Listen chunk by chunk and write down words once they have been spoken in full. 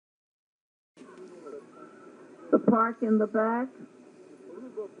The park in the back? A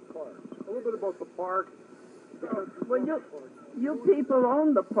little bit about the park. Well, you people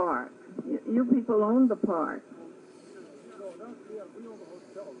own the park. You people own the park. No, we own the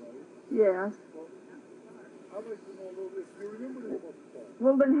hotel, right? Yes. I'd like to know a little bit. Do you remember this about the park?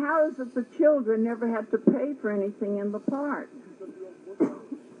 Well, then how is it the children never had to pay for anything in the park?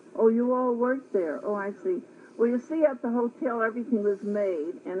 Oh, you all worked there. Oh, I see. Well, you see, at the hotel, everything was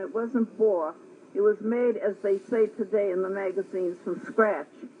made, and it wasn't bought. It was made, as they say today in the magazines, from scratch.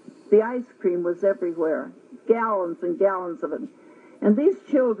 The ice cream was everywhere, gallons and gallons of it. And these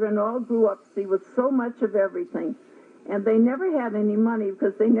children all grew up, see, with so much of everything. And they never had any money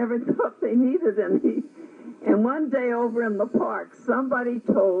because they never thought they needed any. And one day over in the park, somebody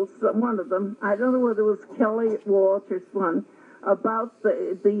told one of them, I don't know whether it was Kelly Walter's son, about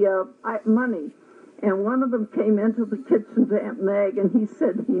the money. And one of them came into the kitchen to Aunt Meg, and he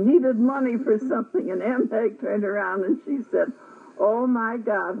said he needed money for something. And Aunt Meg turned around and she said, oh, my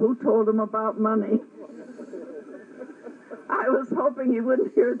God, who told him about money? I was hoping he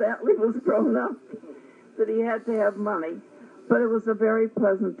wouldn't hear that when he was grown up, that he had to have money. But it was a very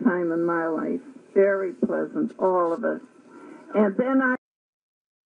pleasant time in my life. Very pleasant, all of it. And then